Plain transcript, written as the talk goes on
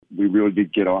we really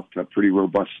did get off to a pretty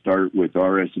robust start with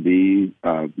RSV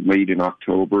late in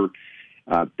October.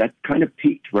 That kind of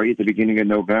peaked right at the beginning of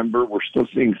November. We're still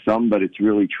seeing some, but it's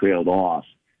really trailed off.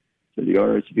 So the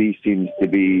RSV seems to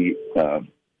be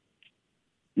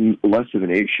less of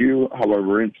an issue.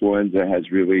 However, influenza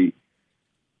has really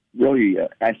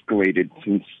escalated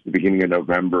since the beginning of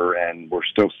November, and we're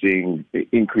still seeing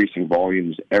increasing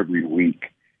volumes every week.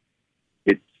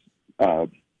 It's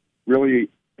really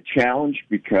a challenge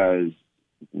because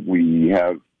we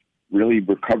have really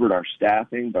recovered our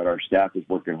staffing, but our staff is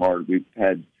working hard. We've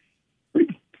had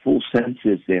pretty full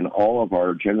census in all of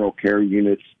our general care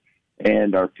units,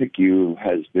 and our PICU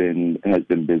has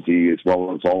been busy, as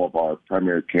well as all of our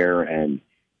primary care and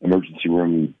emergency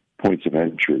room points of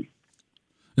entry.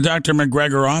 Dr.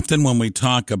 McGregor, often when we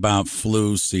talk about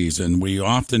flu season, we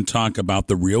often talk about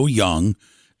the real young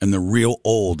and the real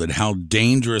old and how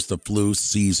dangerous the flu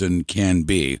season can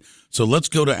be. So let's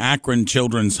go to Akron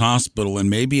Children's Hospital and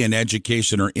maybe an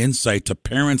education or insight to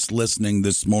parents listening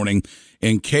this morning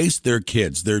in case their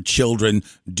kids, their children,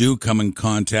 do come in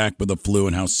contact with the flu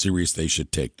and how serious they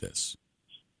should take this.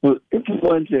 Well,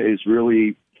 influenza is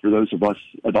really, for those of us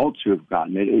adults who have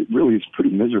gotten it, it really is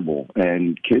pretty miserable,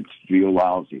 and kids feel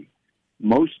lousy.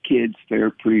 Most kids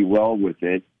fare pretty well with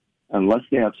it unless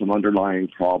they have some underlying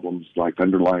problems like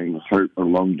underlying heart or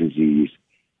lung disease.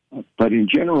 But in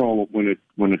general,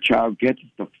 when a child gets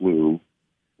the flu,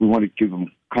 we want to give them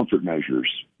comfort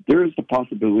measures. There is the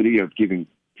possibility of giving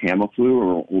Tamiflu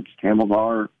or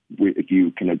Oseltamivir if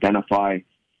you can identify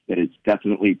that it's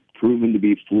definitely proven to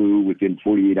be flu within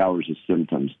 48 hours of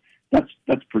symptoms.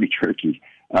 That's pretty tricky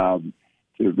to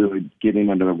really get in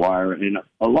under the wire. And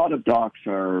a lot of docs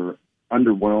are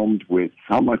underwhelmed with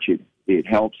how much it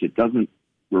helps. It doesn't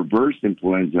reverse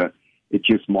influenza. It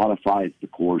just modifies the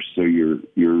course so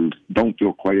you don't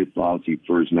feel quite as lousy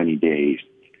for as many days.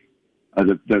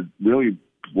 Really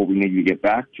what we need to get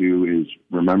back to is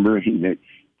remembering that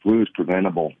flu is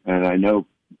preventable. And I know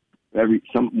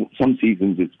some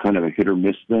seasons it's kind of a hit or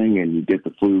miss thing, and you get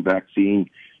the flu vaccine,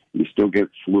 you still get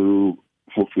flu,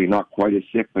 hopefully not quite as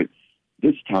sick, but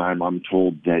this time I'm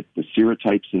told that the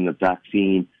serotypes in the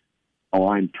vaccine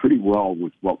align pretty well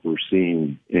with what we're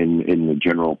seeing in the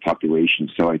general population.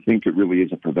 So I think it really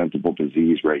is a preventable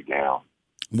disease right now.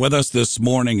 With us this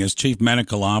morning is Chief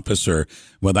Medical Officer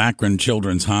with Akron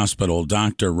Children's Hospital,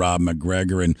 Dr. Rob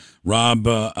McGregor. And Rob,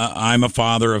 I'm a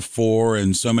father of 4,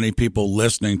 and so many people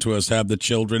listening to us have the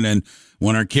children. And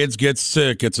when our kids get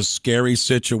sick, it's a scary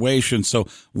situation. So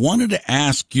wanted to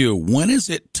ask you, when is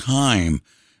it time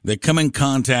they come in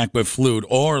contact with flu,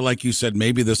 or like you said,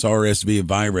 maybe this RSV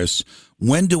virus?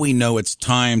 When do we know it's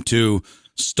time to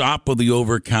stop with the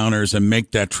over-counters and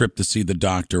make that trip to see the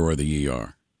doctor or the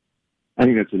ER? I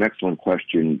think that's an excellent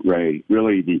question, Ray.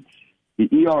 Really, the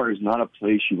ER is not a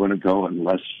place you want to go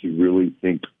unless you really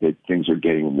think that things are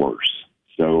getting worse.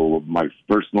 So my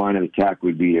first line of attack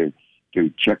would be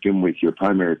to check in with your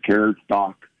primary care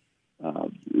doc.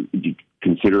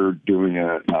 Consider doing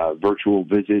a virtual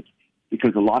visit,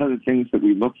 because a lot of the things that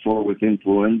we look for with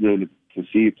influenza to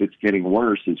see if it's getting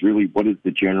worse is really what is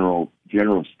the general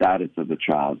status of the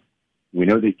child. We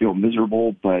know they feel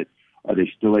miserable, but are they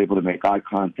still able to make eye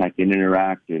contact and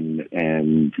interact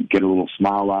and get a little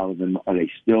smile out of them? Are they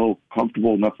still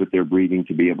comfortable enough with their breathing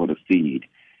to be able to feed?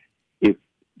 If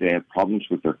they have problems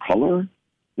with their color,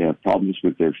 they have problems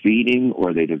with their feeding,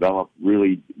 or they develop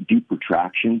really deep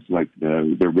retractions, like their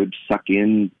ribs suck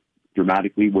in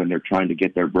dramatically when they're trying to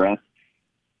get their breath,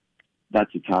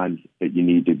 that's the time that you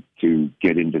need to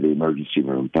get into the emergency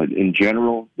room. But in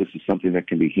general, this is something that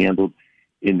can be handled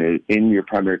in your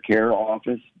primary care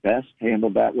office, best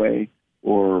handled that way,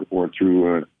 or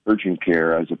through urgent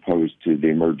care as opposed to the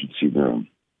emergency room.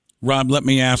 Rob, let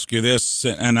me ask you this,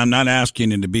 and I'm not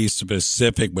asking you to be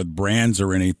specific with brands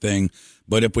or anything,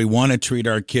 but if we want to treat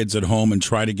our kids at home and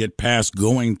try to get past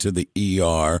going to the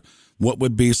ER, what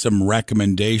would be some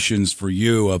recommendations for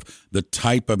you of the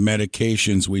type of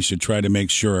medications we should try to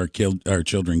make sure our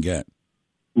children get?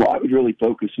 Well, I would really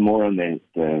focus more on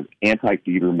the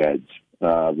anti-fever meds.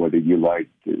 Whether you like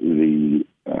the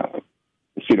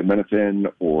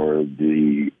acetaminophen or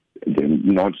the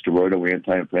non-steroidal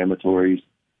anti-inflammatories,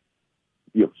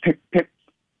 pick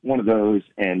one of those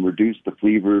and reduce the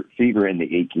fever and the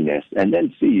achiness, and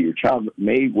then see your child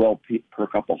may well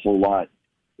perk up a whole lot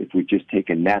if we just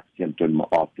taken that symptom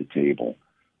off the table.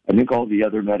 I think all the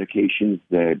other medications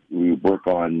that we work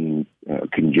on,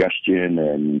 congestion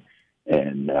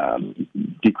and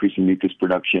decreasing mucus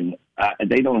production,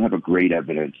 they don't have a great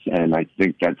evidence, and I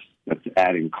think that's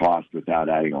adding cost without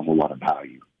adding a whole lot of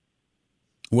value.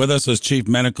 With us as Chief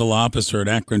Medical Officer at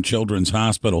Akron Children's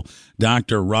Hospital,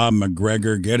 Dr. Rob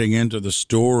McGregor, getting into the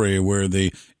story where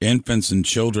the infants and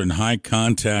children high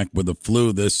contact with the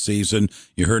flu this season.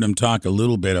 You heard him talk a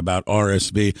little bit about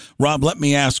RSV. Rob, let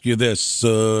me ask you this.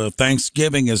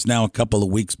 Thanksgiving is now a couple of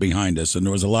weeks behind us, and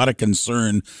there was a lot of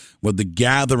concern with the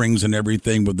gatherings and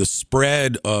everything with the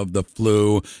spread of the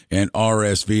flu and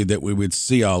RSV that we would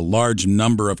see a large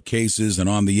number of cases and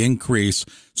on the increase,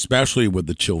 especially with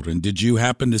the children. Did you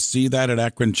happen to see that at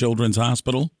Akron Children's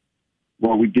Hospital?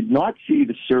 Well, we did not see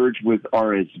the surge with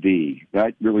RSV.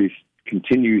 That really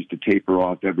continues to taper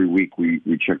off every week. We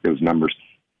check those numbers.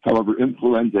 However,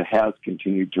 influenza has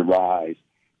continued to rise.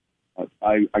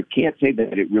 I can't say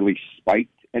that it really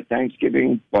spiked at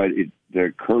Thanksgiving, but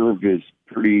the curve is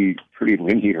pretty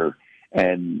linear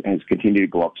and has continued to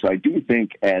go up. So I do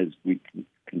think as we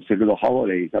consider the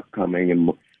holidays upcoming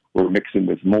and we're mixing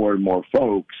with more and more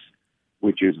folks,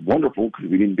 which is wonderful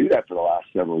because we didn't do that for the last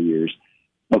several years.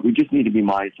 But we just need to be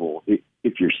mindful.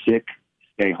 If you're sick,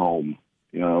 stay home.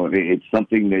 You know, it's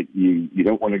something that you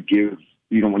don't want to give.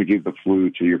 You don't want to give the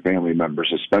flu to your family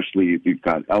members, especially if you've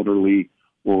got elderly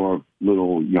or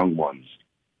little young ones.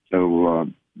 So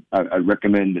I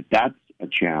recommend that that's a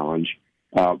challenge.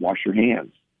 Wash your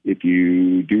hands. If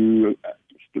you do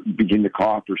begin to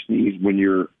cough or sneeze when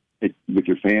you're with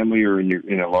your family or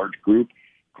in a large group,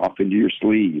 cough into your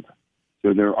sleeve.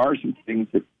 So there are some things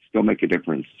that still make a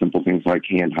difference, simple things like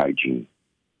hand hygiene.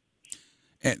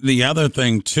 And the other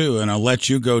thing, too, and I'll let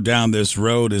you go down this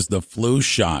road, is the flu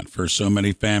shot for so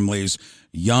many families,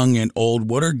 young and old.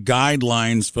 What are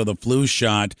guidelines for the flu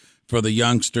shot for the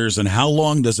youngsters, and how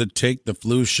long does it take the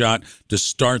flu shot to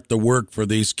start the work for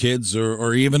these kids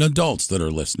or even adults that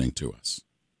are listening to us?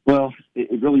 Well,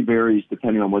 it really varies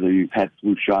depending on whether you've had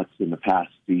flu shots in the past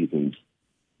seasons.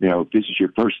 You know, if this is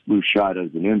your first flu shot as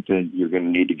an infant, you're going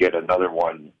to need to get another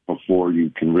one before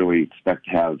you can really expect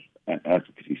to have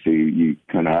efficacy. So you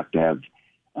kind of have to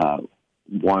have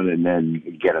one and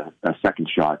then get a second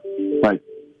shot. But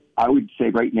I would say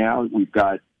right now we've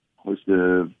got close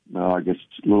to, I guess,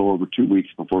 a little over 2 weeks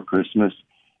before Christmas.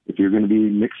 If you're going to be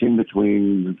mixing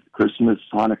between Christmas,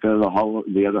 Hanukkah,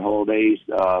 the other holidays,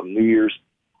 New Year's,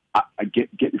 I get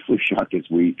your flu shot this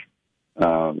week.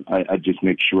 I just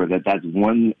make sure that that's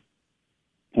one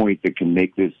point that can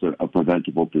make this a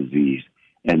preventable disease.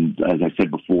 And as I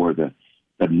said before, the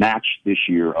match this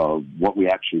year of what we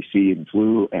actually see in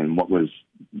flu and what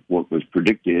was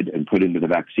predicted and put into the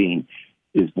vaccine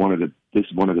is one of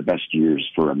the best years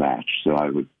for a match. So I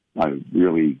would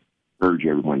really urge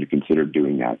everyone to consider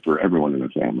doing that for everyone in the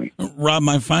family. Rob,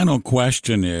 my final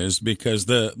question is, because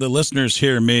the listeners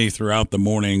hear me throughout the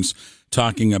mornings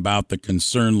talking about the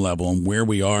concern level and where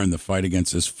we are in the fight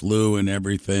against this flu and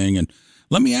everything. And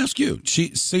let me ask you,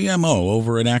 CMO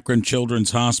over at Akron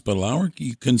Children's Hospital, how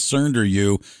concerned are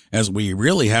you as we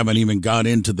really haven't even got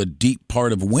into the deep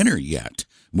part of winter yet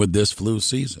with this flu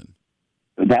season?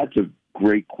 That's a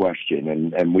great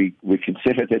question, and we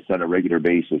consider this on a regular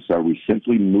basis. Are we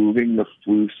simply moving the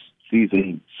flu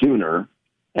season sooner,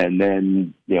 and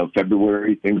then,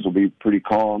 February, things will be pretty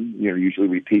calm? Usually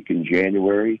we peak in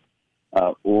January.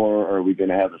 Or are we going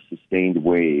to have a sustained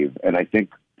wave? And I think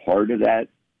part of that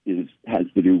has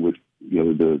to do with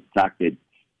the fact that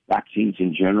vaccines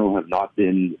in general have not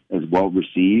been as well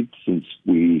received since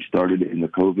we started in the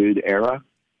COVID era.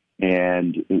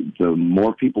 And the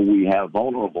more people we have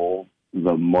vulnerable,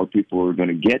 the more people are going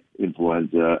to get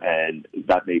influenza, and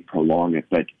that may prolong it.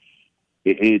 But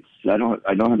I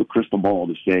don't have a crystal ball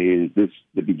to say, is this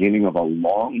the beginning of a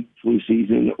long flu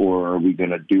season, or are we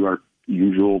going to do our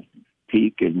usual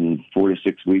peak in 4 to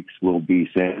 6 weeks? We'll be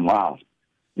saying, wow,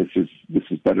 this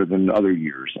is better than other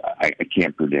years. I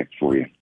can't predict for you.